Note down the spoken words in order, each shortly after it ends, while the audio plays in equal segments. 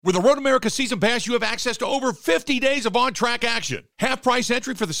With the Road America Season Pass, you have access to over 50 days of on-track action. Half-price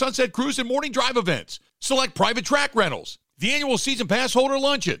entry for the Sunset Cruise and Morning Drive events. Select private track rentals. The annual Season Pass holder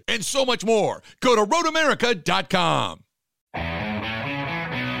luncheon. And so much more. Go to roadamerica.com.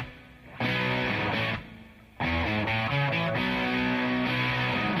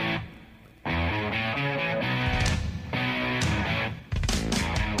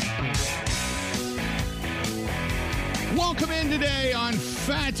 Welcome in today on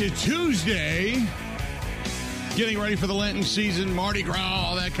Fat Tuesday. Getting ready for the Lenten season, Mardi Gras,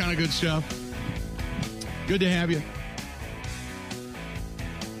 all that kind of good stuff. Good to have you.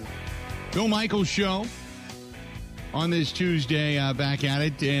 Bill Michaels Show on this Tuesday, back at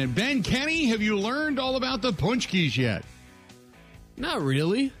it. And Ben Kenny, have you learned all about the punchkis yet? Not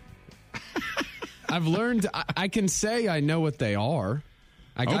really. I've learned, I can say I know what they are.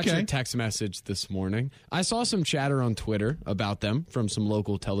 I got your text message this morning. I saw some chatter on Twitter about them from some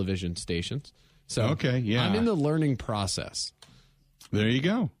local television stations. So I'm in the learning process. There you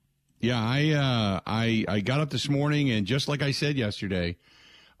go. Yeah, I got up this morning, and just like I said yesterday,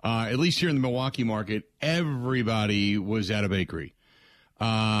 at least here in the Milwaukee market, everybody was at a bakery.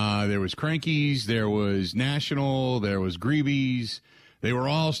 There was Cranky's, there was National, there was Greeby's. They were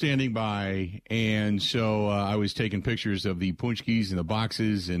all standing by, and so I was taking pictures of the punchkis and the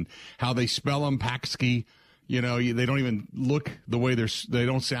boxes and how they spell them, Paxki. You know, they don't even look the way they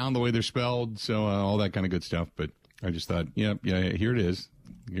don't sound the way they're spelled, so all that kind of good stuff. But I just thought, yeah, here it is.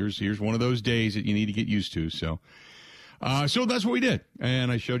 Here's one of those days that you need to get used to. So that's what we did,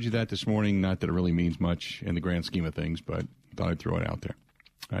 and I showed you that this morning. Not that it really means much in the grand scheme of things, but thought I'd throw it out there.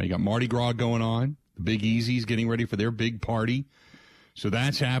 You got Mardi Gras going on. The Big Easy's getting ready for their big party. So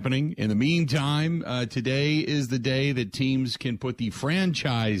that's happening. In the meantime, today is the day that teams can put the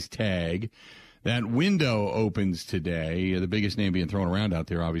franchise tag. That window opens today. The biggest name being thrown around out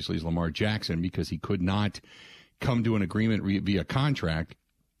there, obviously, is Lamar Jackson because he could not come to an agreement via contract.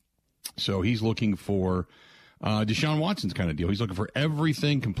 So he's looking for Deshaun Watson's kind of deal. He's looking for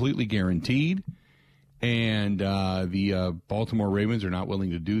everything completely guaranteed. And the Baltimore Ravens are not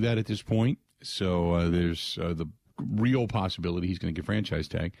willing to do that at this point. So there's the real possibility he's going to get franchise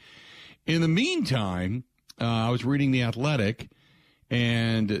tag. In the meantime, I was reading The Athletic,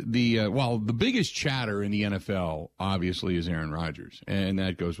 and the biggest chatter in the NFL obviously is Aaron Rodgers, and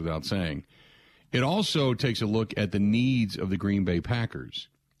that goes without saying. It also takes a look at the needs of the Green Bay Packers,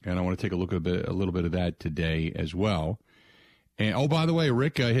 and I want to take a look at a little bit of that today as well. And oh, by the way,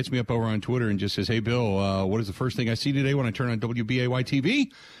 Rick hits me up over on Twitter and just says, "Hey, Bill, what is the first thing I see today when I turn on WBAY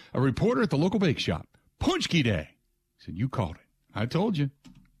TV? A reporter at the local bake shop. Punchki Day." I said, "You called it. I told you.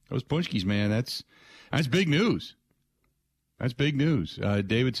 Those punchkis, man, that's big news. That's big news."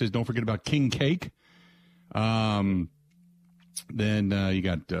 David says, "Don't forget about King Cake." Then you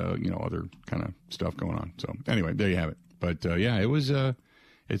got, other kind of stuff going on. So anyway, there you have it. But, it was,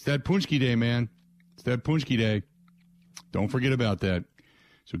 it's that Punchki Day, man. It's that Punchki Day. Don't forget about that.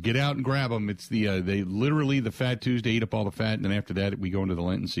 So get out and grab them. It's they literally, the Fat Tuesday, eat up all the fat. And then after that, we go into the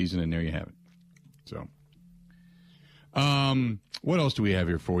Lenten season, and there you have it. So. What else do we have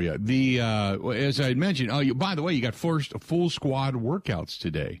here for you? As I mentioned, by the way, you got first full squad workouts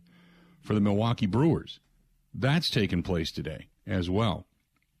today for the Milwaukee Brewers. That's taking place today as well.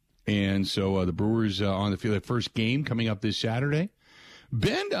 And so the Brewers on the field, their first game coming up this Saturday.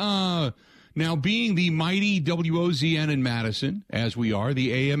 Ben, now being the mighty WOZN in Madison, as we are,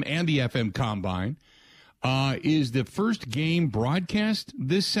 the AM and the FM Combine, is the first game broadcast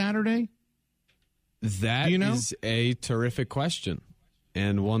this Saturday? That is a terrific question,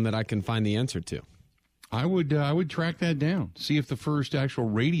 and one that I can find the answer to. I would track that down, see if the first actual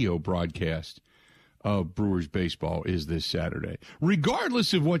radio broadcast of Brewers baseball is this Saturday.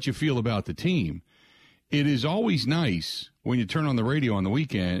 Regardless of what you feel about the team, it is always nice when you turn on the radio on the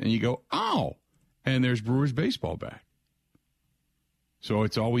weekend and you go, "Oh," and there's Brewers baseball back. So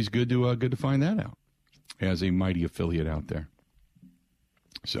it's always good to find that out as a mighty affiliate out there.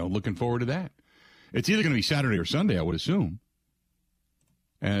 So looking forward to that. It's either going to be Saturday or Sunday, I would assume,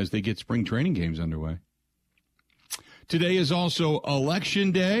 as they get spring training games underway. Today is also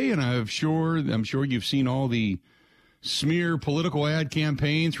Election Day, and I'm sure you've seen all the smear political ad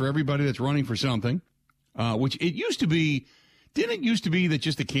campaigns for everybody that's running for something, which it used to be. Didn't it used to be that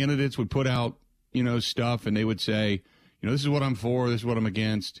just the candidates would put out, stuff, and they would say, this is what I'm for, this is what I'm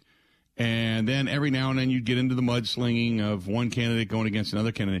against. And then every now and then you'd get into the mudslinging of one candidate going against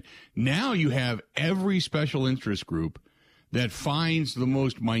another candidate. Now you have every special interest group that finds the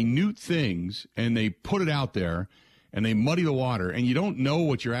most minute things and they put it out there and they muddy the water, and you don't know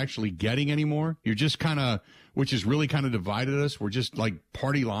what you're actually getting anymore. You're just kind of which has really kind of divided us. We're just like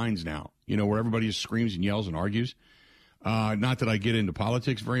party lines now, where everybody just screams and yells and argues. Not that I get into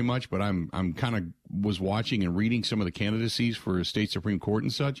politics very much, but I'm kind of was watching and reading some of the candidacies for state Supreme Court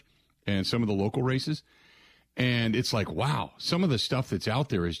and such, and some of the local races. And it's like, wow, some of the stuff that's out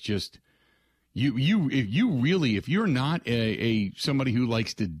there is just if you're not a somebody who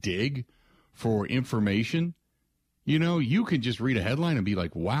likes to dig for information, you can just read a headline and be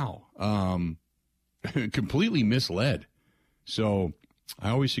like, wow, completely misled. So I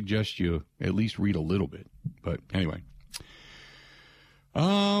always suggest you at least read a little bit. But anyway.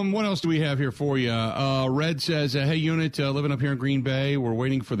 What else do we have here for you? Red says, hey, unit, living up here in Green Bay. We're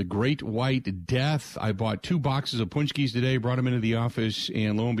waiting for the Great White Death. I bought 2 boxes of punchkis today, brought them into the office,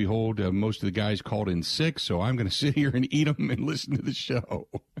 and lo and behold, most of the guys called in sick, so I'm going to sit here and eat them and listen to the show.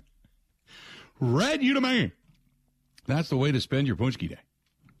 Red, you the man. That's the way to spend your punchki day.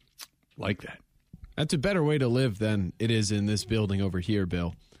 Like that. That's a better way to live than it is in this building over here,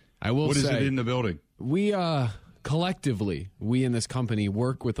 Bill. I will say. What is it in the building? We, collectively, we in this company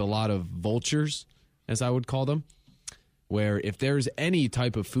work with a lot of vultures, as I would call them, where if there's any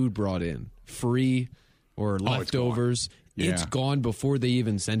type of food brought in, free or leftovers, it's gone before they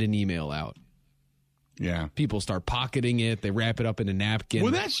even send an email out. Yeah. People start pocketing it. They wrap it up in a napkin.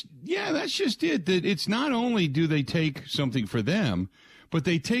 Well, that's just it. That it's not only do they take something for them, but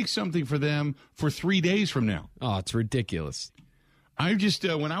they take something for them for 3 days from now. Oh, it's ridiculous. I just,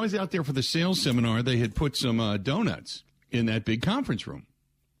 when I was out there for the sales seminar, they had put some donuts in that big conference room.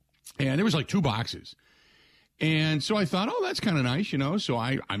 And there was like 2 boxes. And so I thought, oh, that's kind of nice, So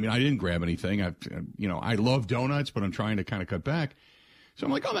I didn't grab anything. I love donuts, but I'm trying to kind of cut back. So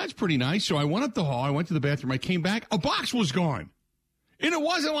I'm like, oh, that's pretty nice. So I went up the hall. I went to the bathroom. I came back. A box was gone. And it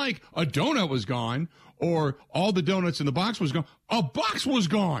wasn't like a donut was gone or all the donuts in the box was gone. A box was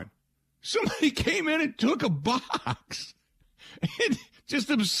gone. Somebody came in and took a box. And just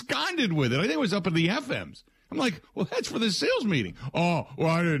absconded with it. I think it was up at the FMs. I'm like, well, that's for the sales meeting. Oh, well,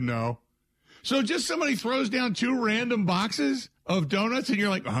 I didn't know. So just somebody throws down 2 random boxes of donuts, and you're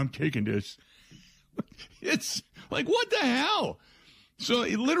like, oh, I'm taking this. It's like, what the hell? So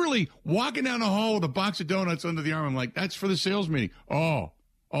literally walking down the hall with a box of donuts under the arm, I'm like, that's for the sales meeting. Oh,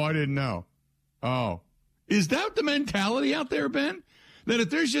 I didn't know. Oh. Is that the mentality out there, Ben? That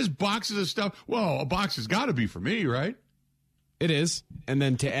if there's just boxes of stuff, well, a box has got to be for me, right? It is. And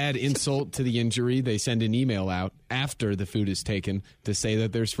then to add insult to the injury, they send an email out after the food is taken to say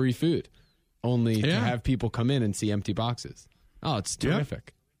that there's free food, only to have people come in and see empty boxes. Oh, it's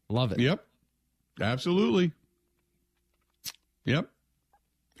terrific. Yep. Love it. Yep. Absolutely. Yep.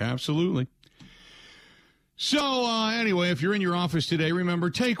 Absolutely. So, anyway, if you're in your office today, remember,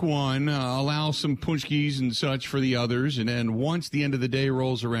 take one, allow some punchkis and such for the others, and then once the end of the day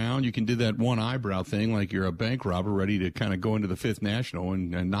rolls around, you can do that one eyebrow thing like you're a bank robber ready to kind of go into the Fifth National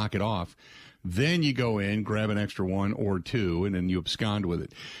and knock it off. Then you go in, grab an extra 1 or 2, and then you abscond with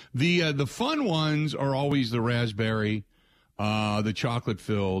it. The fun ones are always the raspberry, the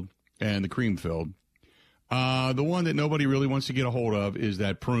chocolate-filled, and the cream-filled. The one that nobody really wants to get a hold of is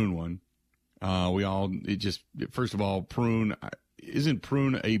that prune one. First of all, isn't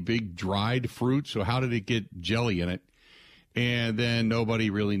prune a big dried fruit? So how did it get jelly in it? And then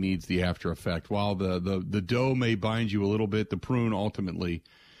nobody really needs the after effect. While the dough may bind you a little bit, the prune ultimately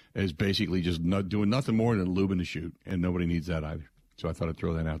is basically just doing nothing more than lubing the shoot, and nobody needs that either. So I thought I'd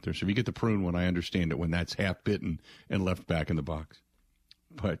throw that out there. So if you get the prune one, I understand it when that's half bitten and left back in the box.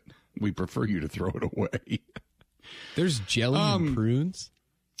 But we prefer you to throw it away. There's jelly in prunes?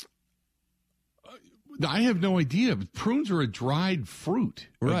 I have no idea. Prunes are a dried fruit.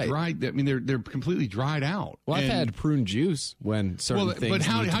 Right. They're completely dried out. Well, I've had prune juice when certain things. But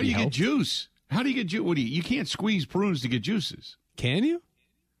how do you get juice? How do you get juice? You can't squeeze prunes to get juices. Can you?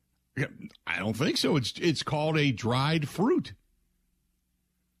 I don't think so. It's called a dried fruit.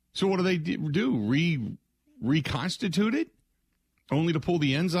 So what do they do? Reconstitute it? Only to pull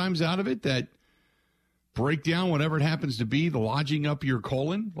the enzymes out of it that break down whatever it happens to be, the lodging up your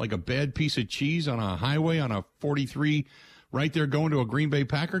colon, like a bad piece of cheese on a highway on a 43 right there going to a Green Bay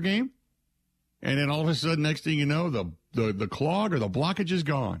Packer game. And then all of a sudden, next thing you know, the clog or the blockage is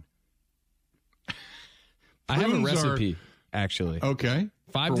gone. I have a recipe, actually. Okay.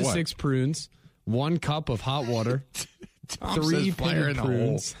 5 to 6 prunes, 1 cup of hot water, 3 pitted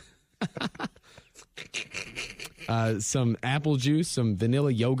prunes, some apple juice, some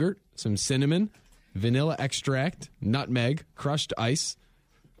vanilla yogurt, some cinnamon, vanilla extract, nutmeg, crushed ice,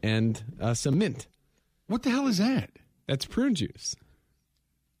 and some mint. What the hell is that? That's prune juice.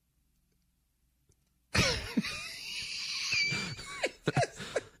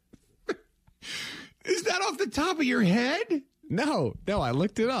 Is that off the top of your head? No, I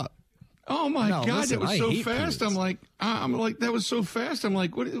looked it up. Oh my God, listen, that was so fast. prunes. I'm like, that was so fast. I'm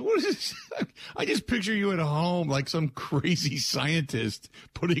like, what is this? I just picture you at home like some crazy scientist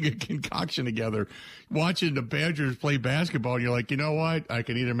putting a concoction together, watching the Badgers play basketball. And you're like, you know what? I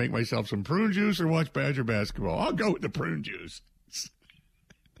can either make myself some prune juice or watch Badger basketball. I'll go with the prune juice.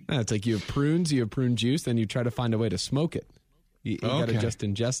 It's like you have prunes, you have prune juice, then you try to find a way to smoke it. You got to just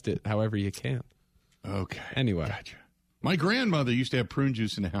ingest it however you can. Okay. Anyway. Gotcha. My grandmother used to have prune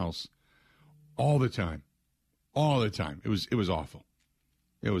juice in the house all the time. All the time. It was awful.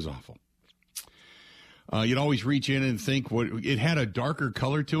 It was awful. You'd always reach in and think it had a darker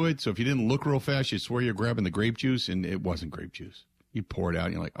color to it. So if you didn't look real fast, you'd swear you're grabbing the grape juice, and it wasn't grape juice. You pour it out,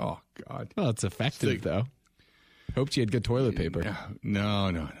 and you're like, oh, God. Well, it's effective, though. Hoped you had good toilet paper.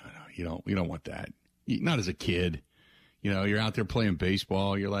 No. You don't want that. Not as a kid. You know, you're out there playing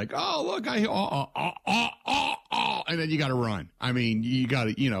baseball. You're like, oh, look, and then you got to run. I mean, you got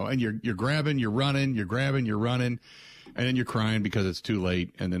to, and you're grabbing, you're running, you're grabbing, you're running, and then you're crying because it's too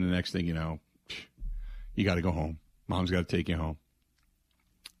late. And then the next thing you know, you got to go home. Mom's got to take you home.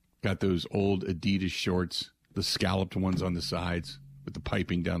 Got those old Adidas shorts, the scalloped ones on the sides with the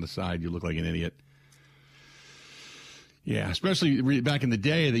piping down the side. You look like an idiot. Yeah, especially back in the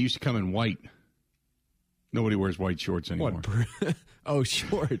day, they used to come in white. Nobody wears white shorts anymore. What? Oh,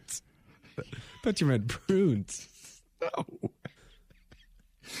 shorts. I thought you meant prunes. No.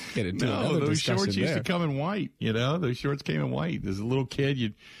 Get into another those discussion shorts there. used to come in white. Those shorts came in white. As a little kid,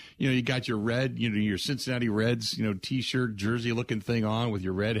 you got your red, your Cincinnati Reds, T-shirt, jersey-looking thing on with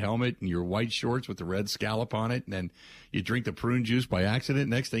your red helmet and your white shorts with the red scallop on it, and then you drink the prune juice by accident.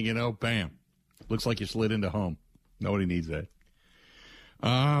 Next thing you know, bam, looks like you slid into home. Nobody needs that.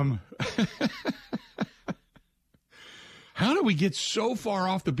 How did we get so far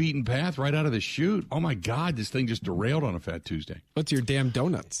off the beaten path right out of the chute? Oh, my God, this thing just derailed on a Fat Tuesday. What's your damn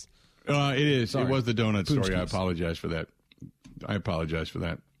donuts? It is. Sorry. It was the donut story. Juice. I apologize for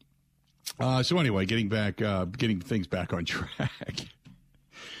that. So anyway, getting things back on track.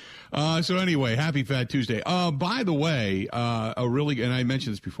 So anyway, happy Fat Tuesday. By the way, and I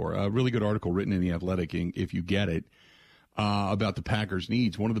mentioned this before, a really good article written in The Athletic, if you get it, about the Packers'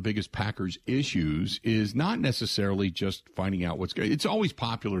 needs. One of the biggest Packers issues is not necessarily just finding out what's good. It's always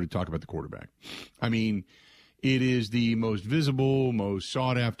popular to talk about the quarterback. I mean, it is the most visible, most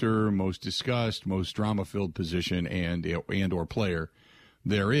sought after, most discussed, most drama-filled position and or player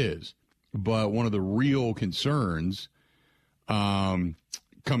there is. But one of the real concerns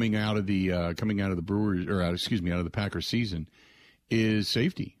coming out of the Brewers, or out of the Packers season, is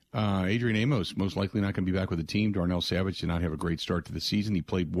safety. Adrian Amos most likely not going to be back with the team. Darnell Savage did not have a great start to the season. He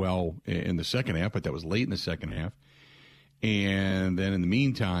played well in the second half, but that was late in the second half. And then in the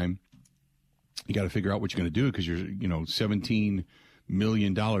meantime, you got to figure out what you're going to do because you're $17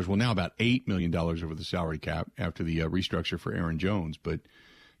 million. Well, now about $8 million over the salary cap after the restructure for Aaron Jones, but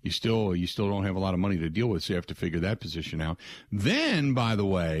you still don't have a lot of money to deal with, so you have to figure that position out. Then, by the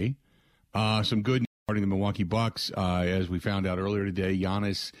way, some good news regarding the Milwaukee Bucks. As we found out earlier today,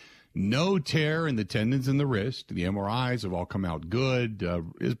 Giannis, no tear in the tendons in the wrist. The MRIs have all come out good.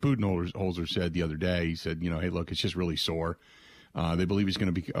 As Budenholzer said the other day, he said, hey, look, it's just really sore. They believe he's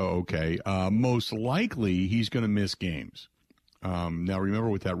going to be okay. Most likely, he's going to miss games. Now, remember,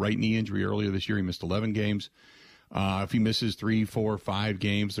 with that right knee injury earlier this year, he missed 11 games. If he misses 3, 4, 5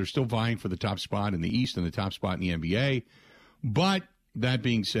 games, they're still vying for the top spot in the East and the top spot in the NBA. But that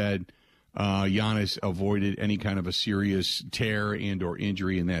being said, Giannis avoided any kind of a serious tear and or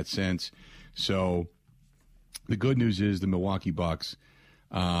injury in that sense. So the good news is the Milwaukee Bucks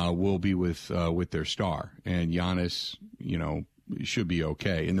will be with their star, and Giannis, should be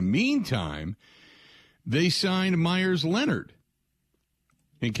okay. In the meantime, they signed Myers Leonard.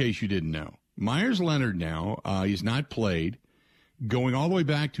 In case you didn't know, Myers Leonard now he's not played, going all the way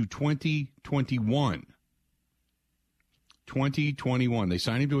back to 2021. 2021. They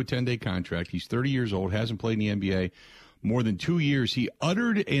signed him to a 10-day contract. He's 30 years old, hasn't played in the NBA more than 2 years. He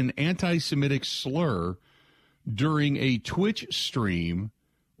uttered an anti-Semitic slur during a Twitch stream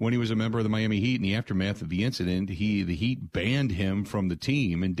when he was a member of the Miami Heat. In the aftermath of the incident, the Heat banned him from the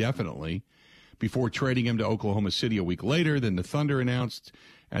team indefinitely before trading him to Oklahoma City a week later. Then the Thunder announced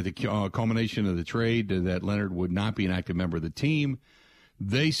at the culmination of the trade that Leonard would not be an active member of the team.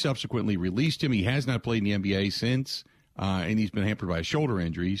 They subsequently released him. He has not played in the NBA since. And he's been hampered by a shoulder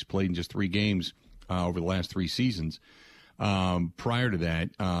injury. He's played in just 3 games over the last 3 seasons prior to that.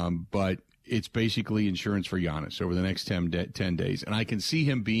 But it's basically insurance for Giannis over the next 10 days. And I can see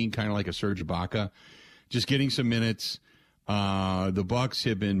him being kind of like a Serge Ibaka, just getting some minutes, The Bucs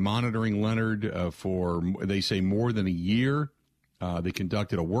have been monitoring Leonard for, they say, more than a year. They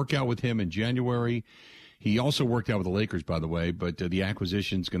conducted a workout with him in January. He also worked out with the Lakers, by the way, but the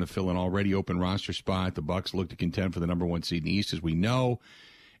acquisition is going to fill an already open roster spot. The Bucs look to contend for the number 1 seed in the East, as we know.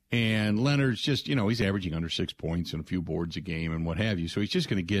 And Leonard's just, he's averaging under 6 points and a few boards a game and what have you. So he's just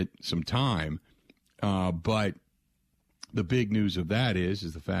going to get some time. But the big news of that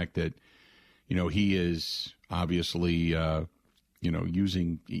is the fact that, he is obviously, he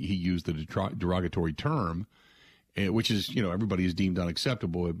used the derogatory term, which is, everybody is deemed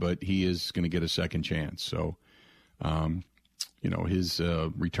unacceptable, but he is going to get a second chance. So, his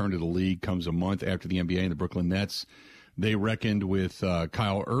return to the league comes a month after the NBA and the Brooklyn Nets. They reckoned with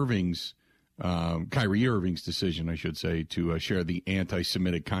Kyrie Irving's decision, I should say, to share the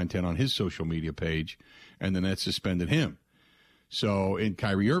anti-Semitic content on his social media page, and the Nets suspended him. So, in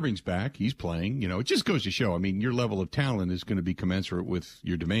Kyrie Irving's back, he's playing. It just goes to show, your level of talent is going to be commensurate with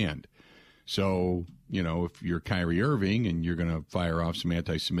your demand. So, if you're Kyrie Irving and you're going to fire off some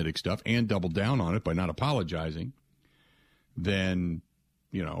anti-Semitic stuff and double down on it by not apologizing, then,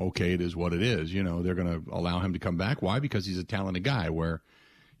 okay, it is what it is. They're going to allow him to come back. Why? Because he's a talented guy where,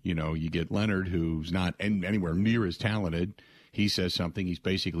 you get Leonard, who's not anywhere near as talented. He says something. He's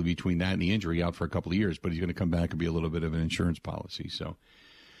basically between that and the injury out for a couple of years, but he's going to come back and be a little bit of an insurance policy.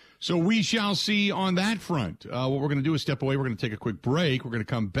 So we shall see on that front. What we're going to do is step away. We're going to take a quick break. We're going to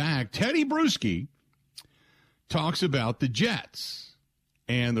come back. Teddy Bruschi talks about the Jets.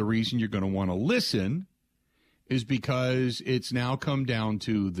 And the reason you're going to want to listen is because it's now come down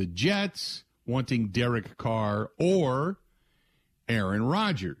to the Jets wanting Derek Carr or Aaron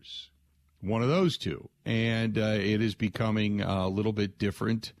Rodgers. One of those two. And it is becoming a little bit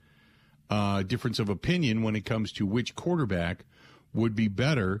difference of opinion when it comes to which quarterback would be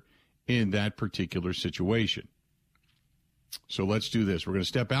better in that particular situation. So let's do this. We're going to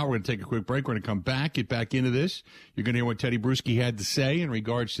step out. We're going to take a quick break. We're going to come back, get back into this. You're going to hear what Teddy Bruschi had to say in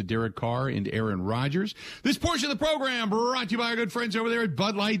regards to Derek Carr and Aaron Rodgers. This portion of the program brought to you by our good friends over there at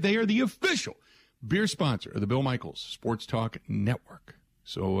Bud Light. They are the official beer sponsor of the Bill Michaels Sports Talk Network.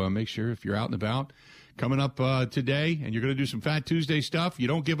 So make sure if you're out and about coming up today and you're going to do some Fat Tuesday stuff, you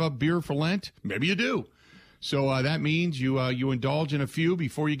don't give up beer for Lent. Maybe you do. So that means you indulge in a few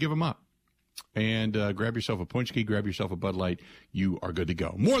before you give them up. And grab yourself a Punchki, grab yourself a Bud Light. You are good to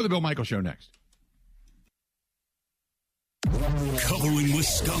go. More of the Bill Michaels Show next. Covering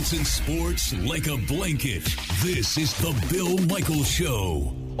Wisconsin sports like a blanket. This is the Bill Michaels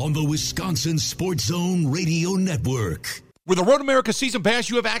Show on the Wisconsin Sports Zone Radio Network. With a Road America Season Pass,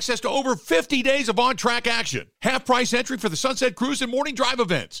 you have access to over 50 days of on-track action. Half-price entry for the Sunset Cruise and Morning Drive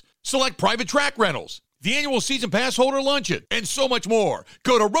events. Select private track rentals. The annual Season Pass holder luncheon. And so much more.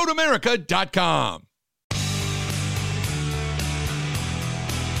 Go to roadamerica.com.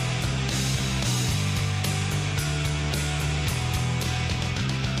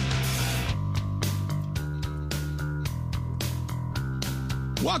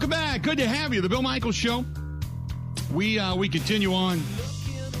 Welcome back. Good to have you. The Bill Michaels Show. We continue on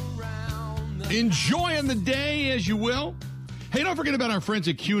enjoying the day, as you will. Hey, don't forget about our friends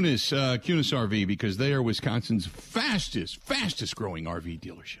at Cunis RV, because they are Wisconsin's fastest growing RV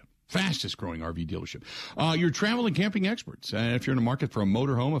dealership. Fastest growing RV dealership. Your travel and camping experts. If you're in the market for a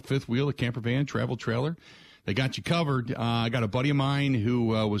motorhome, a fifth wheel, a camper van, travel trailer, they got you covered. I got a buddy of mine who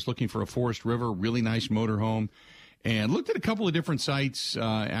was looking for a Forest River, really nice motorhome, and looked at a couple of different sites.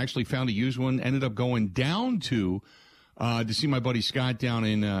 Actually found a used one. Ended up going down to see my buddy Scott down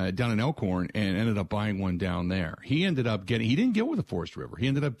in Elkhorn, and ended up buying one down there. He ended up he didn't go with a Forest River. He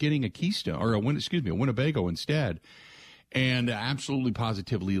ended up getting a Keystone, or a Winnebago instead, and absolutely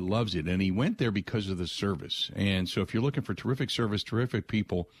positively loves it. And he went there because of the service. And so if you're looking for terrific service, terrific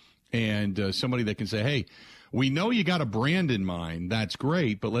people, and somebody that can say, hey, we know you got a brand in mind, that's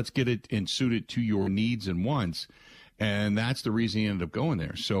great, but let's get it and suit it to your needs and wants. And that's the reason he ended up going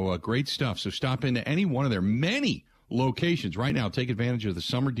there. So great stuff. So stop into any one of their many locations right now. Take advantage of the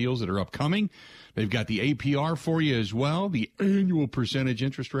summer deals that are upcoming. They've got the APR for you as well, the annual percentage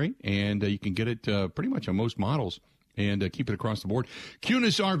interest rate, and you can get it pretty much on most models and keep it across the board.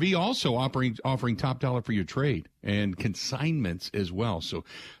 Cunis RV also offering top dollar for your trade and consignments as well. So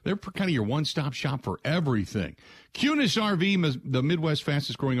they're kind of your one-stop shop for everything. Cunis RV, the Midwest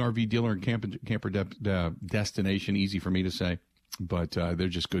fastest growing RV dealer and camper destination. Easy for me to say, but they're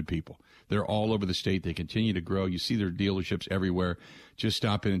just good people. They're all over the state. They continue to grow. You see their dealerships everywhere. Just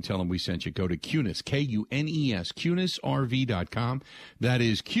stop in and tell them we sent you. Go to Cunis, Kunes, CunisRV.com. That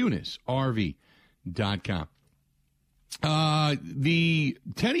is CunisRV.com. The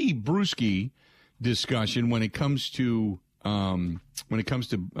Teddy Bruschi discussion when it comes to when it comes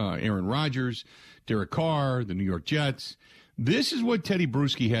to Aaron Rodgers, Derek Carr, the New York Jets. This is what Teddy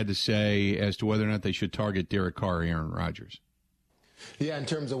Bruschi had to say as to whether or not they should target Derek Carr or Aaron Rodgers. Yeah, in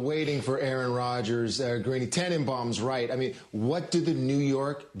terms of waiting for Aaron Rodgers, Greeny, Tannenbaum's right. I mean, what do the New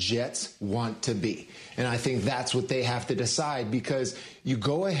York Jets want to be? And I think that's what they have to decide, because you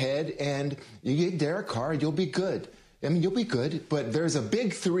go ahead and you get Derek Carr, you'll be good. I mean, you'll be good, but there's a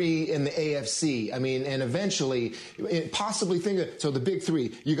big three in the AFC. I mean, and eventually, possibly think of, so the big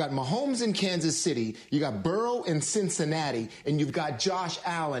three, you got Mahomes in Kansas City, you got Burrow in Cincinnati, and you've got Josh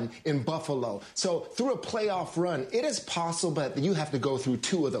Allen in Buffalo. So through a playoff run, it is possible that you have to go through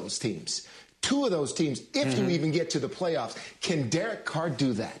two of those teams. Two of those teams, if you even get to the playoffs. Can Derek Carr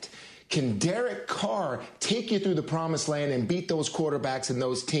do that? Can Derek Carr take you through the promised land and beat those quarterbacks and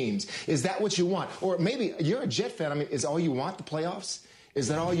those teams? Is that what you want? Or maybe you're a Jet fan. I mean, is all you want the playoffs? Is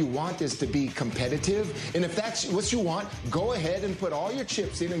that all you want, is to be competitive? And if that's what you want, go ahead and put all your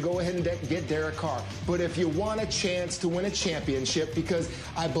chips in and go ahead and get Derek Carr. But if you want a chance to win a championship, because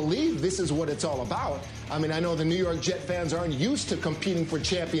I believe this is what it's all about. I mean, I know the New York Jet fans aren't used to competing for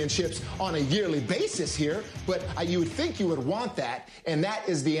championships on a yearly basis here, but you would think you would want that. And that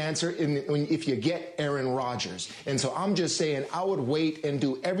is the answer if you get Aaron Rodgers. And so I'm just saying I would wait and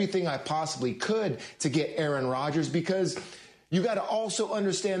do everything I possibly could to get Aaron Rodgers, because you got to also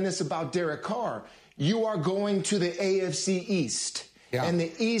understand this about Derek Carr. You are going to the AFC East. Yeah. And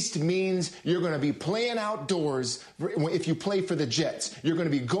the East means you're going to be playing outdoors if you play for the Jets. You're going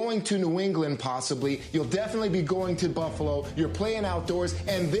to be going to New England possibly. You'll definitely be going to Buffalo. You're playing outdoors.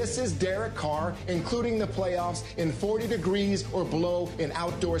 And this is Derek Carr, including the playoffs, in 40 degrees or below in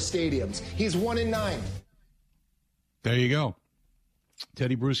outdoor stadiums. He's 1-9. There you go.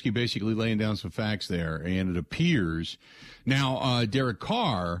 Teddy Bruschi basically laying down some facts there, and it appears now Derek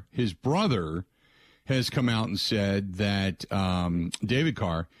Carr, his brother, has come out and said that David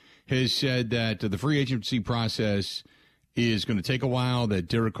Carr has said that the free agency process is going to take a while, that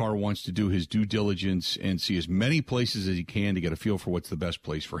Derek Carr wants to do his due diligence and see as many places as he can to get a feel for what's the best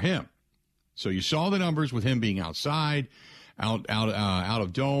place for him. So you saw the numbers with him being outside, out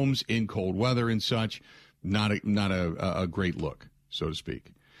of domes, in cold weather and such. Not a great look, so to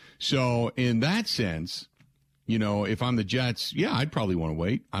speak. So in that sense, you know, if I'm the Jets, yeah, I'd probably want to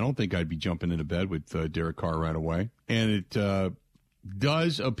wait. I don't think I'd be jumping into bed with Derek Carr right away. And it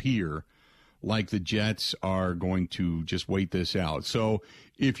does appear like the Jets are going to just wait this out. So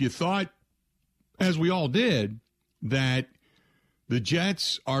if you thought, as we all did, that the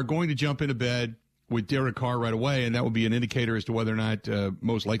Jets are going to jump into bed with Derek Carr right away, and that would be an indicator as to whether or not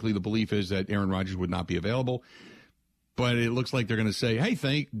most likely the belief is that Aaron Rodgers would not be available. But it looks like they're going to say, hey,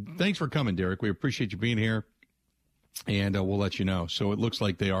 thanks for coming, Derek. We appreciate you being here, and we'll let you know. So it looks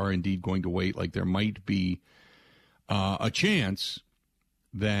like they are indeed going to wait. Like there might be a chance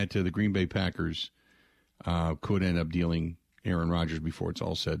that the Green Bay Packers could end up dealing Aaron Rodgers before it's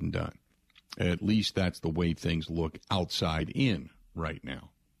all said and done. At least that's the way things look outside in right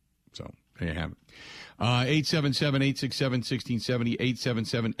now. So there you have it.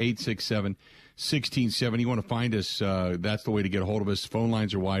 877-867-1670, 877-867-1670. You want to find us, that's the way to get a hold of us. Phone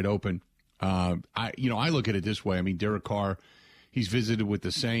lines are wide open. I look at it this way. I mean, Derek Carr, he's visited with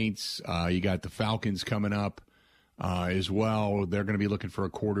the Saints. You got the Falcons coming up as well. They're going to be looking for a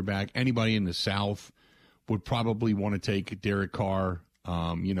quarterback. Anybody in the South would probably want to take Derek Carr.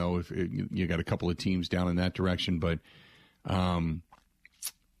 If you got a couple of teams down in that direction, but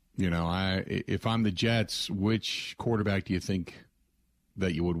if I'm the Jets, which quarterback do you think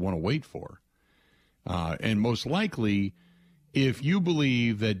that you would want to wait for? And most likely, if you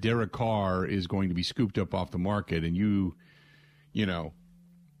believe that Derek Carr is going to be scooped up off the market, and you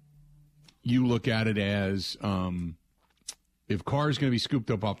look at it as if Carr is going to be scooped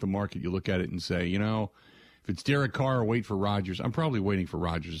up off the market, you look at it and say, if it's Derek Carr or wait for Rodgers, I'm probably waiting for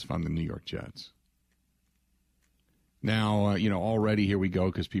Rodgers if I'm the New York Jets. Now, already here we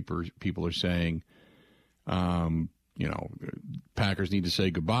go, because people are saying, Packers need to say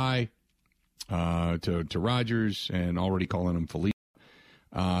goodbye to Rodgers, and already calling him Felipe.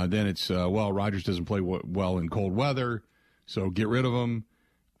 Then it's, Rodgers doesn't play well in cold weather, so get rid of him.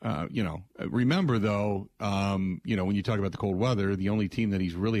 Remember, though, when you talk about the cold weather, the only team that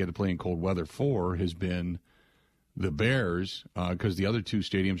he's really had to play in cold weather for has been the Bears, because the other two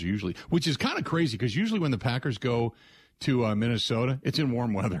stadiums are usually, which is kind of crazy, because usually when the Packers go to Minnesota, it's in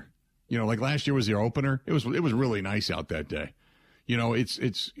warm weather. Like last year was their opener. It was really nice out that day.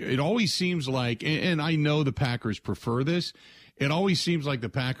 It always seems like, and I know the Packers prefer this, it always seems like the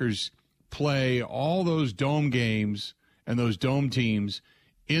Packers play all those dome games and those dome teams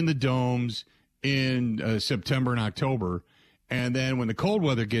in the domes in September and October, And then when the cold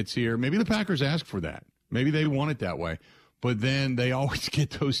weather gets here, maybe the Packers ask for that. Maybe they want it that way. But then they always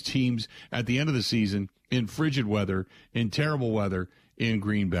get those teams at the end of the season in frigid weather, in terrible weather in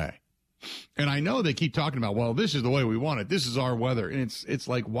Green Bay. And I know they keep talking about, well, this is the way we want it. This is our weather. And it's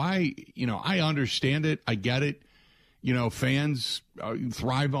like, why, I understand it. I get it. Fans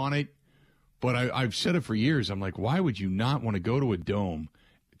thrive on it. But I've said it for years. I'm like, why would you not want to go to a dome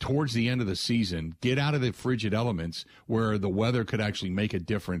towards the end of the season, get out of the frigid elements where the weather could actually make a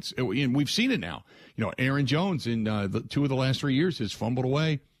difference? And we've seen it now. Aaron Jones in two of the last 3 years has fumbled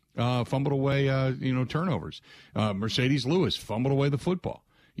away turnovers. Mercedes Lewis fumbled away the football.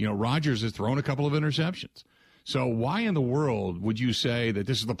 Rodgers has thrown a couple of interceptions. So why in the world would you say that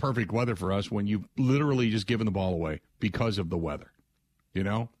this is the perfect weather for us when you've literally just given the ball away because of the weather?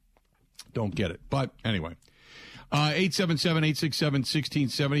 Don't get it. But anyway,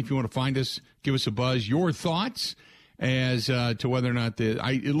 877-867-1670. If you want to find us, give us a buzz. Your thoughts as to whether or not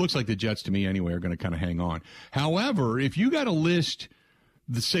it looks like the Jets to me anyway are going to kind of hang on. However, if you got a list,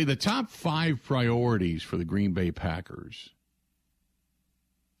 say the top 5 priorities for the Green Bay Packers,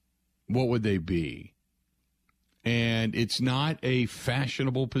 what would they be? And it's not a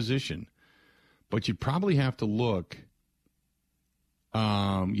fashionable position, but you'd probably have to look.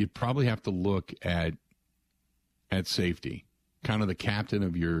 You'd probably have to look at safety, kind of the captain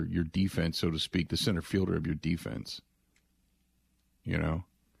of your defense, so to speak, the center fielder of your defense.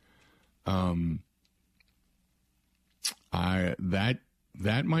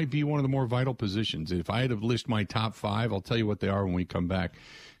 That might be one of the more vital positions. If I had to list my top 5, I'll tell you what they are when we come back.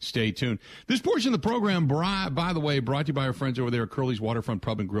 Stay tuned. This portion of the program, by the way, brought to you by our friends over there at Curly's Waterfront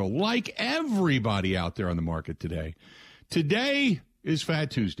Pub and Grill. Like everybody out there on the market today, today is Fat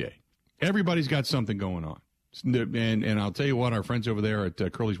Tuesday. Everybody's got something going on. And I'll tell you what, our friends over there at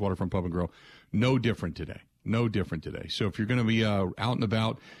Curly's Waterfront Pub and Grill, no different today. No different today. So if you're going to be out and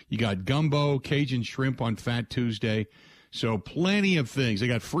about, you got gumbo, Cajun shrimp on Fat Tuesday. So plenty of things. They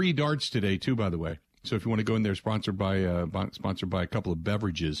got free darts today, too, by the way. So if you want to go in there, sponsored by a couple of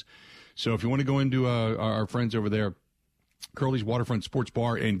beverages. So if you want to go into our friends over there, Curly's Waterfront Sports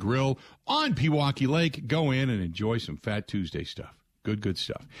Bar and Grill on Pewaukee Lake, go in and enjoy some Fat Tuesday stuff. Good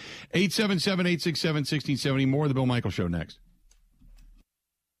stuff. 877-867-1670. More of the Bill Michaels Show next.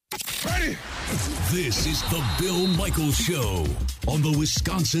 Ready? This is the Bill Michaels Show on the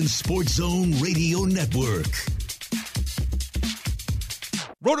Wisconsin Sports Zone Radio Network.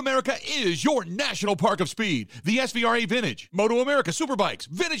 Road America is your national park of speed. The SVRA Vintage, Moto America Superbikes,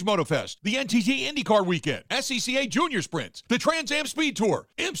 Vintage MotoFest, the NTT IndyCar Weekend, SCCA Junior Sprints, the Trans Am Speed Tour,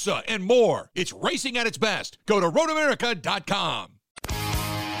 IMSA, and more. It's racing at its best. Go to roadamerica.com.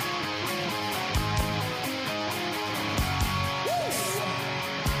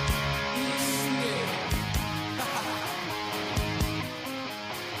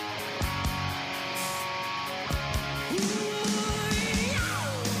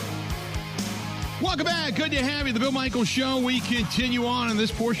 Welcome back. Good to have you. The Bill Michaels Show. We continue on in this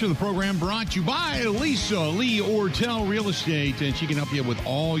portion of the program brought to you by Lisa Lee Ortel Real Estate. And she can help you with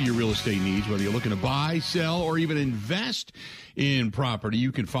all your real estate needs, whether you're looking to buy, sell, or even invest in property.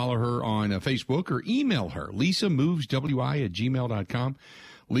 You can follow her on Facebook or email her, lisamoveswi@gmail.com.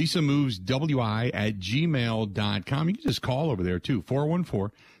 lisamoveswi@gmail.com. You can just call over there, too.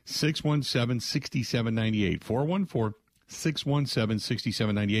 414-617-6798.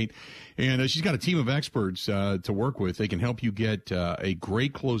 414-617-6798. And she's got a team of experts to work with. They can help you get a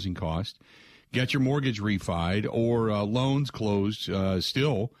great closing cost, get your mortgage refied, or loans closed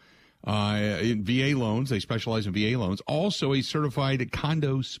still in VA loans. They specialize in VA loans. Also a certified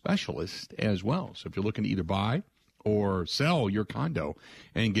condo specialist as well. So if you're looking to either buy or sell your condo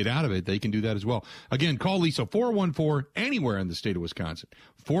and get out of it, they can do that as well. Again, call Lisa, 414, anywhere in the state of Wisconsin,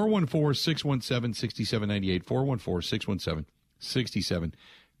 414-617-6798,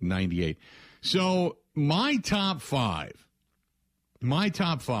 414-617-6798. So my top five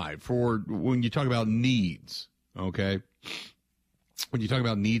for when you talk about needs, okay, when you talk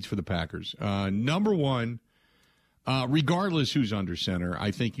about needs for the Packers, number one, regardless who's under center,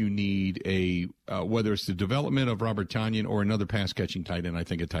 I think you need whether it's the development of Robert Tonyan or another pass-catching tight end, I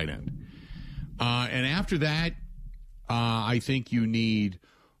think a tight end. And after that, I think you need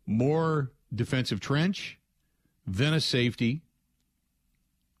more defensive trench, then a safety.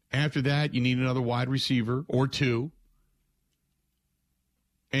 After that, you need another wide receiver or two.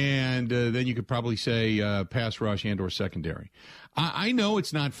 And then you could probably say pass rush and or secondary. I know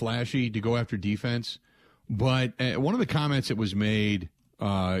it's not flashy to go after defense, but one of the comments that was made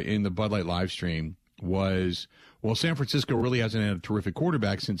in the Bud Light live stream was, well, San Francisco really hasn't had a terrific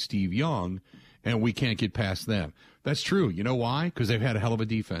quarterback since Steve Young, and we can't get past them. That's true. You know why? Because they've had a hell of a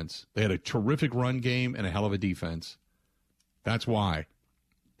defense. They had a terrific run game and a hell of a defense. That's why.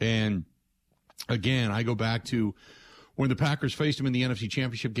 And, again, I go back to when the Packers faced them in the NFC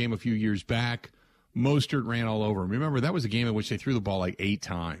Championship game a few years back. Mostert ran all over him. Remember, that was a game in which they threw the ball like 8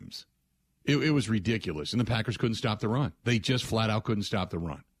 times. It was ridiculous, and the Packers couldn't stop the run. They just flat out couldn't stop the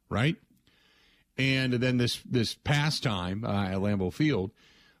run, right? And then this past time at Lambeau Field,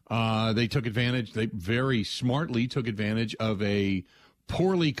 they took advantage. They very smartly took advantage of a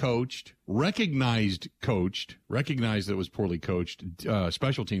poorly coached, recognized that it was poorly coached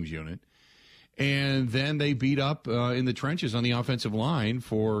special teams unit, and then they beat up in the trenches on the offensive line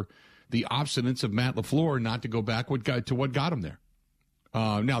for the obstinance of Matt LaFleur not to go back to what got him there.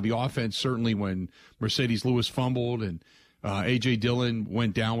 Now, the offense, certainly when Mercedes Lewis fumbled and A.J. Dillon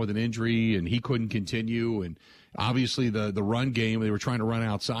went down with an injury and he couldn't continue, and obviously the run game, they were trying to run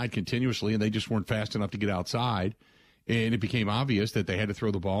outside continuously and they just weren't fast enough to get outside, and it became obvious that they had to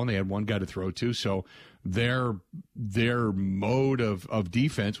throw the ball and they had one guy to throw to. So their mode of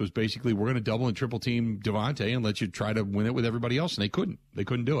defense was basically, we're going to double and triple team Devontae and let you try to win it with everybody else, and they couldn't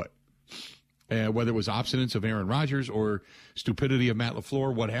do it. Whether it was obstinance of Aaron Rodgers or stupidity of Matt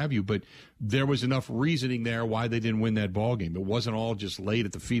LaFleur, what have you. But there was enough reasoning there why they didn't win that ball game. It wasn't all just laid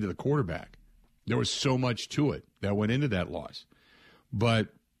at the feet of the quarterback. There was so much to it that went into that loss. But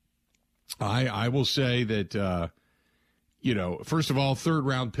I will say that, first of all,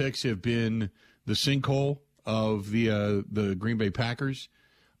 third-round picks have been the sinkhole of the Green Bay Packers.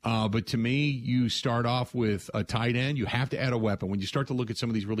 But to me, you start off with a tight end. You have to add a weapon. When you start to look at some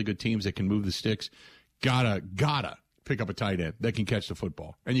of these really good teams that can move the sticks, gotta pick up a tight end that can catch the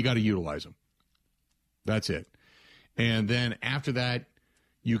football, and you got to utilize them. That's it. And then after that,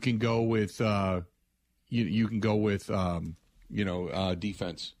 you can go with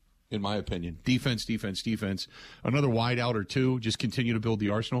defense. In my opinion, defense. Another wide out or two. Just continue to build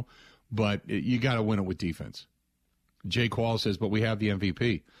the arsenal, but you got to win it with defense. Jay Quall says, but we have the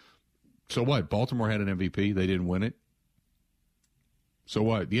MVP. So what? Baltimore had an MVP. They didn't win it. So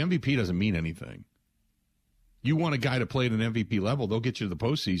what? The MVP doesn't mean anything. You want a guy to play at an MVP level, they'll get you to the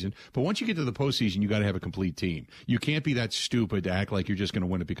postseason. But once you get to the postseason, you got to have a complete team. You can't be that stupid to act like you're just going to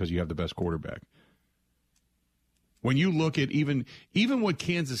win it because you have the best quarterback. When you look at even what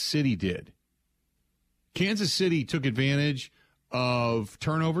Kansas City did, Kansas City took advantage of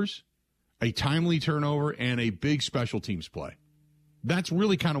turnovers, a timely turnover, and a big special teams play. That's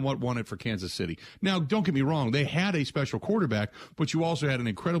really kind of what won it for Kansas City. Now, don't get me wrong. They had a special quarterback, but you also had an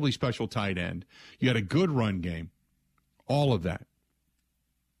incredibly special tight end. You had a good run game. All of that.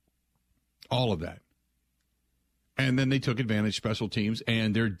 And then they took advantage of special teams,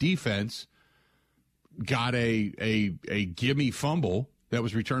 and their defense got a gimme fumble that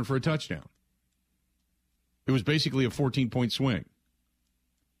was returned for a touchdown. It was basically a 14-point swing.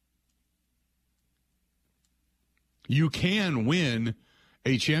 You can win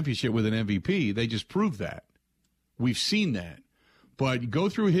a championship with an MVP. They just proved that. We've seen that. But go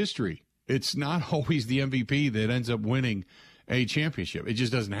through history. It's not always the MVP that ends up winning a championship. It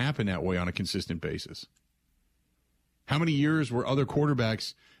just doesn't happen that way on a consistent basis. How many years were other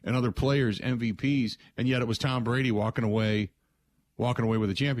quarterbacks and other players MVPs, and yet it was Tom Brady walking away with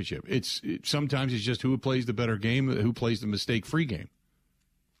a championship? Sometimes it's just who plays the better game, who plays the mistake-free game.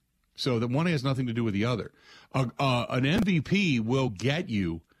 So that one has nothing to do with the other. An MVP will get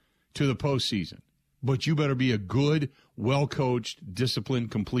you to the postseason, but you better be a good, well-coached,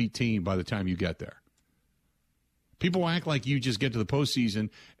 disciplined, complete team by the time you get there. People act like you just get to the postseason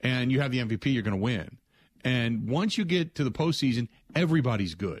and you have the MVP, you're going to win. And once you get to the postseason,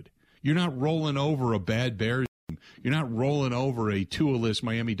 everybody's good. You're not rolling over a bad Bears team. You're not rolling over a Tua-less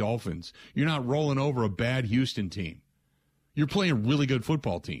Miami Dolphins. You're not rolling over a bad Houston team. You're playing really good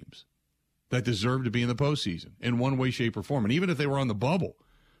football teams that deserve to be in the postseason in one way, shape, or form. And even if they were on the bubble,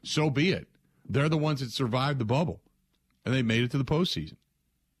 so be it. They're the ones that survived the bubble, and they made it to the postseason.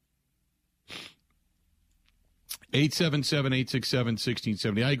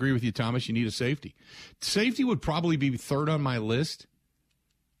 877-867-1670. I agree with you, Thomas. You need a safety. Safety would probably be third on my list.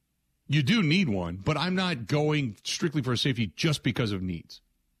 You do need one, but I'm not going strictly for a safety just because of needs.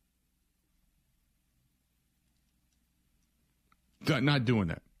 Not doing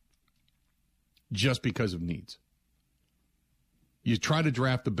that. Just because of needs. You try to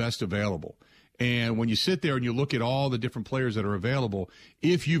draft the best available. And when you sit there and you look at all the different players that are available,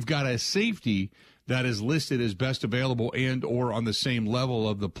 if you've got a safety that is listed as best available and or on the same level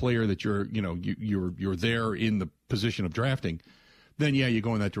of the player that you're there in the position of drafting, then yeah, you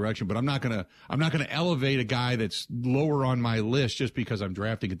go in that direction. But I'm not gonna elevate a guy that's lower on my list just because I'm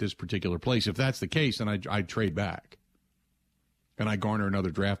drafting at this particular place. If that's the case, then I'd trade back and I garner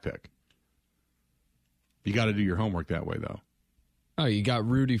another draft pick. You got to do your homework that way, though. Oh, you got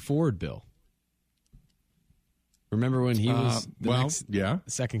Rudy Ford, Bill. Remember when he was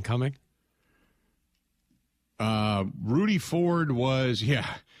second coming? Rudy Ford was,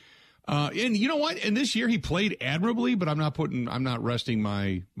 and you know what? And this year he played admirably, but I'm not resting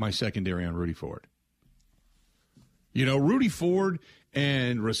my secondary on Rudy Ford. You know, Rudy Ford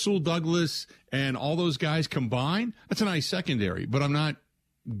and Rasul Douglas and all those guys combined, that's a nice secondary, but I'm not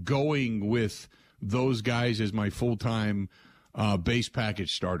going with those guys as my full-time base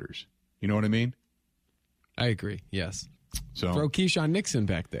package starters. You know what I mean? I agree, yes. So throw Keyshawn Nixon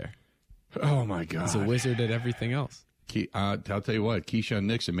back there. Oh, my God. He's a wizard at everything else. I'll tell you what, Keyshawn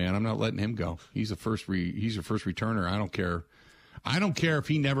Nixon, man, I'm not letting him go. He's the first returner. I don't care. I don't care if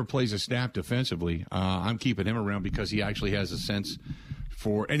he never plays a snap defensively. I'm keeping him around because he actually has a sense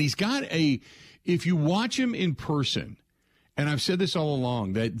for, and he's got if you watch him in person, and I've said this all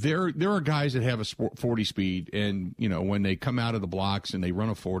along, that there are guys that have a 40 speed, and, you know, when they come out of the blocks and they run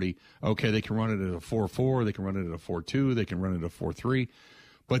a 40, okay, they can run it at a 4.4, they can run it at a 4.2, they can run it at a 4.3.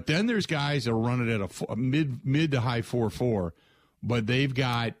 But then there's guys that run it at a mid to high 4.4, but they've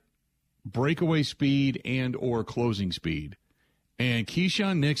got breakaway speed and or closing speed. And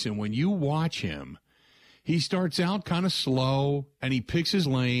Keyshawn Nixon, when you watch him, he starts out kind of slow, and he picks his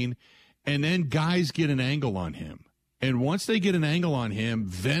lane, and then guys get an angle on him. And once they get an angle on him,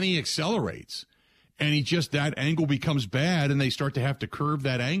 then he accelerates. And that angle becomes bad, and they start to have to curve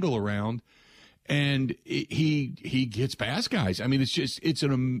that angle around. And he gets past guys. I mean,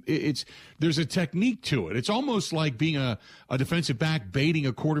 there's a technique to it. It's almost like being a defensive back baiting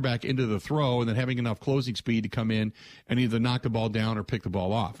a quarterback into the throw and then having enough closing speed to come in and either knock the ball down or pick the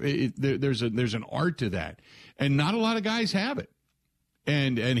ball off. There's an art to that, and not a lot of guys have it.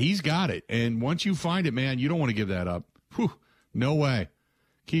 And he's got it. And once you find it, man, you don't want to give that up. Whew, no way.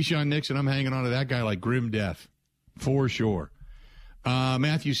 Keyshawn Nixon, I'm hanging on to that guy like grim death, for sure.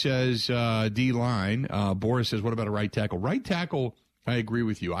 Matthew says, D-line. Boris says, what about a right tackle? Right tackle, I agree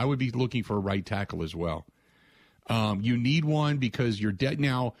with you. I would be looking for a right tackle as well. You need one because you're dead.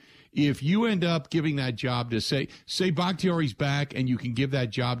 Now, if you end up giving that job to say Bakhtiari's back and you can give that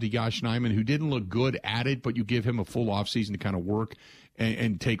job to Yosh Nijman, who didn't look good at it, but you give him a full offseason to kind of work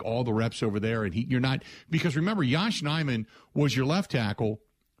and take all the reps over there. And you're not, because remember, Yosh Nijman was your left tackle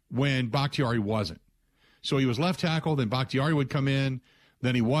when Bakhtiari wasn't. So he was left tackle, then Bakhtiari would come in,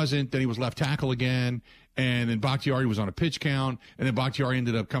 then he wasn't, then he was left tackle again, and then Bakhtiari was on a pitch count, and then Bakhtiari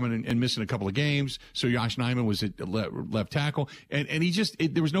ended up coming in and missing a couple of games, so Yosh Nijman was at left tackle, and he just,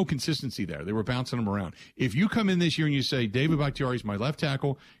 there was no consistency there. They were bouncing him around. If you come in this year and you say, David Bakhtiari's my left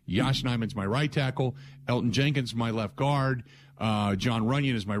tackle, Yosh Nijman's my right tackle, Elton Jenkins my left guard, John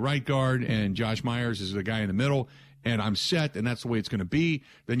Runyon is my right guard, and Josh Myers is the guy in the middle, and I'm set, and that's the way it's going to be.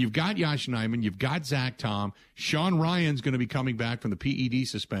 Then you've got Yosh Nijman, you've got Zach Tom. Sean Ryan's going to be coming back from the PED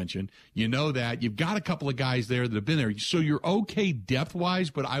suspension. You know that. You've got a couple of guys there that have been there. So you're okay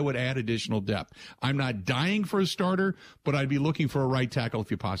depth-wise, but I would add additional depth. I'm not dying for a starter, but I'd be looking for a right tackle if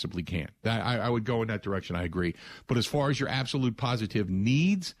you possibly can. I would go in that direction. I agree. But as far as your absolute positive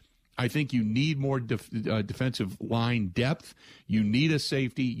needs, I think you need more defensive line depth. You need a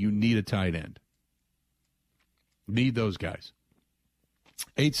safety. You need a tight end. Need those guys.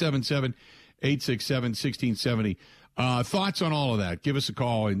 877-867-1670. Thoughts on all of that? Give us a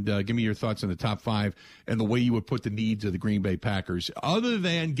call and give me your thoughts on the top five and the way you would put the needs of the Green Bay Packers, other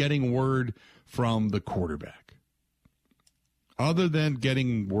than getting word from the quarterback.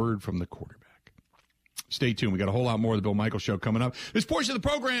 Stay tuned. We got a whole lot more of the Bill Michaels Show coming up. This portion of the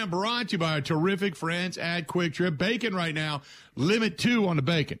program brought to you by our terrific friends at Quick Trip. Bacon right now, limit 2 on the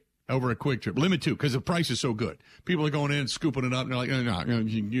bacon. Over at Quick Trip. Limit 2, because the price is so good. People are going in and scooping it up, and they're like, no,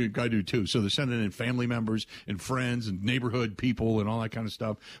 you got to do 2. So they're sending in family members and friends and neighborhood people and all that kind of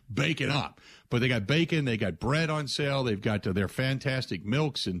stuff. Bake it up. But they got bacon, they got bread on sale, they've got their fantastic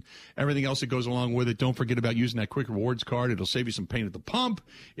milks and everything else that goes along with it. Don't forget about using that Quick Rewards card. It'll save you some pain at the pump.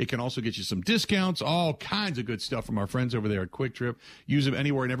 It can also get you some discounts, all kinds of good stuff from our friends over there at Quick Trip. Use them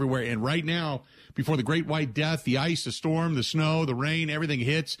anywhere and everywhere. And right now, before the Great White Death, the ice, the storm, the snow, the rain, everything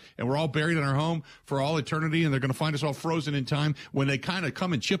hits, and we're all buried in our home for all eternity, and they're going to find us all frozen in time when they kind of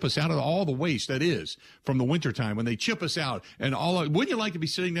come and chip us out of all the waste that is from the wintertime, when they chip us out. And wouldn't you like to be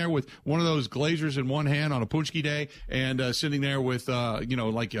sitting there with one of those Glazers in one hand on a Punchki day and sitting there with,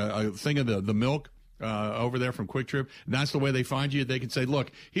 like a thing of the milk over there from Quick Trip. And that's the way they find you. They can say,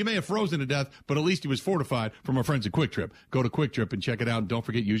 look, he may have frozen to death, but at least he was fortified from our friends at Quick Trip. Go to Quick Trip and check it out. And don't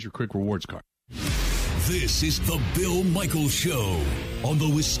forget, use your Quick Rewards card. This is the Bill Michaels Show on the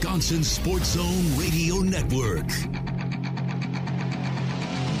Wisconsin Sports Zone Radio Network.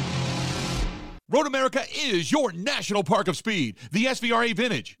 Road America is your national park of speed. The SVRA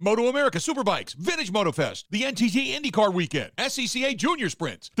Vintage, Moto America Superbikes, Vintage MotoFest, the NTT IndyCar Weekend, SCCA Junior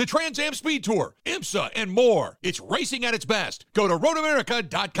Sprints, the Trans Am Speed Tour, IMSA, and more. It's racing at its best. Go to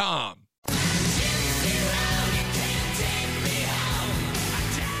roadamerica.com.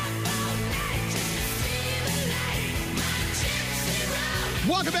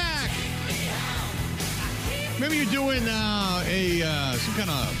 Welcome back. Maybe you're doing some kind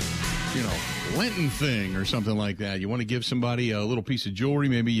of, Lenten thing or something like that. You want to give somebody a little piece of jewelry.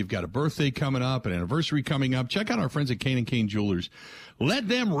 Maybe you've got a birthday coming up, an anniversary coming up. Check out our friends at Kane & Kane Jewelers. Let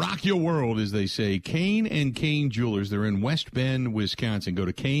them rock your world, as they say. Kane & Kane Jewelers. They're in West Bend, Wisconsin. Go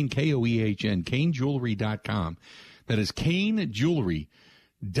to Kane, K-O-E-H-N, KaneJewelry.com. That is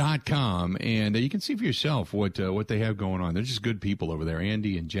KaneJewelry.com. And you can see for yourself what they have going on. They're just good people over there,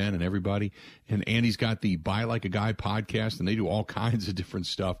 Andy and Jen and everybody. And Andy's got the Buy Like a Guy podcast, and they do all kinds of different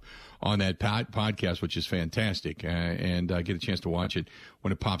stuff on that podcast, which is fantastic. And I get a chance to watch it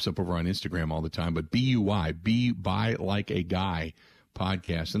when it pops up over on Instagram all the time. But Buy Like a Guy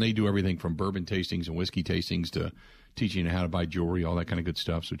podcast. And they do everything from bourbon tastings and whiskey tastings to teaching you how to buy jewelry, all that kind of good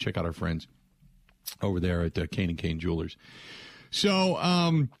stuff. So check out our friends over there at Kane & Kane Jewelers. So,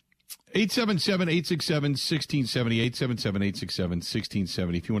 877-867-1670,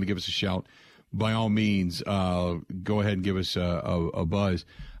 877-867-1670. If you want to give us a shout, by all means, go ahead and give us a buzz.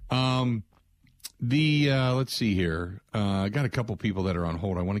 Let's see here. I got a couple people that are on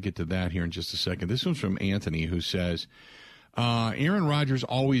hold. I want to get to that here in just a second. This one's from Anthony, who says, Aaron Rodgers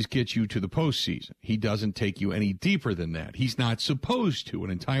always gets you to the postseason. He doesn't take you any deeper than that. He's not supposed to. An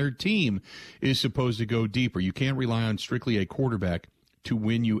entire team is supposed to go deeper. You can't rely on strictly a quarterback to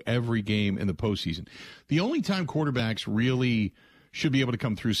win you every game in the postseason. The only time quarterbacks really should be able to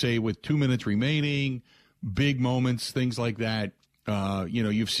come through, say, with 2 minutes remaining, big moments, things like that.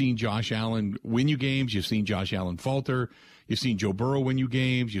 You've seen Josh Allen win you games. You've seen Josh Allen falter. You've seen Joe Burrow win you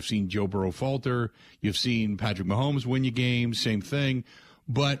games. You've seen Joe Burrow falter. You've seen Patrick Mahomes win you games. Same thing.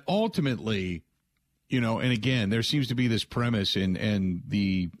 But ultimately, and again, there seems to be this premise and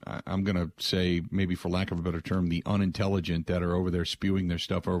I'm going to say, maybe for lack of a better term, the unintelligent that are over there spewing their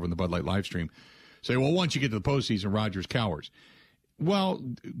stuff over in the Bud Light live stream say, well, once you get to the postseason, Rodgers cowers. Well,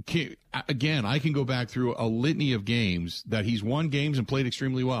 again, I can go back through a litany of games that he's won games and played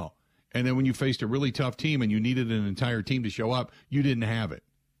extremely well. And then when you faced a really tough team and you needed an entire team to show up, you didn't have it.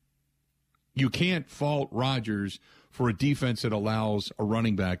 You can't fault Rodgers for a defense that allows a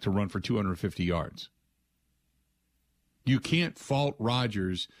running back to run for 250 yards. You can't fault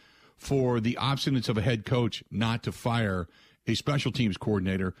Rodgers for the obstinance of a head coach not to fire a special teams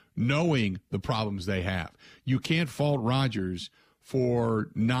coordinator knowing the problems they have. You can't fault Rodgers for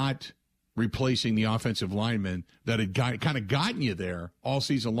not replacing the offensive lineman that had kind of gotten you there all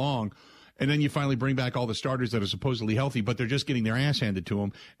season long, and then you finally bring back all the starters that are supposedly healthy, but they're just getting their ass handed to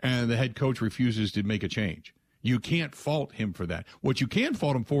them, and the head coach refuses to make a change. You can't fault him for that. What you can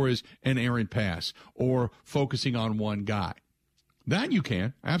fault him for is an errant pass or focusing on one guy. That you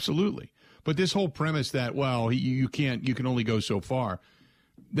can, absolutely. But this whole premise that, well, you can only go so far,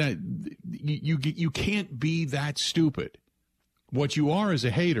 that you can't be that stupid. What you are is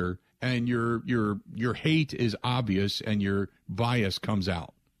a hater, and your hate is obvious, and your bias comes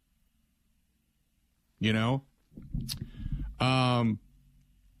out.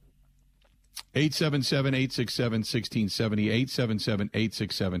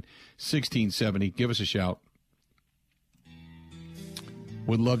 877-867-1670, 877-867-1670. Give us a shout.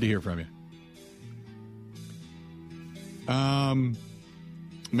 Would love to hear from you.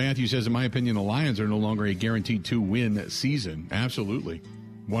 Matthew says, in my opinion, the Lions are no longer a guaranteed to-win season. Absolutely.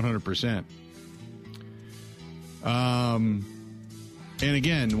 100%. And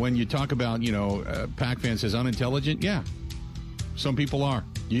again, when you talk about, Pac fan says unintelligent, yeah, some people are.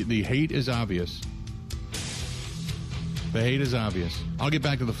 The hate is obvious. The hate is obvious. I'll get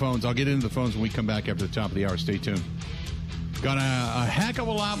back to the phones. I'll get into the phones when we come back after the top of the hour. Stay tuned. Got a heck of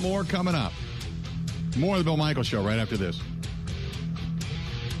a lot more coming up. More of the Bill Michaels Show right after this.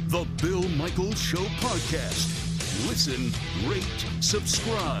 The Bill Michaels Show podcast. Listen, rate,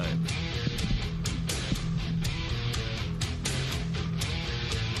 subscribe.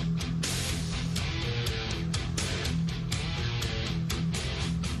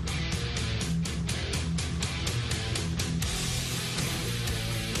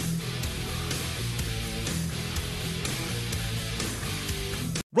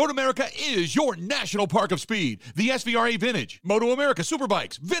 Road America is your national park of speed. The SVRA Vintage, Moto America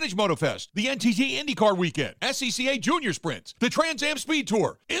Superbikes, Vintage MotoFest, the NTT IndyCar Weekend, SCCA Junior Sprints, the Trans Am Speed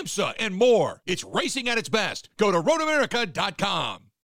Tour, IMSA, and more. It's racing at its best. Go to roadamerica.com.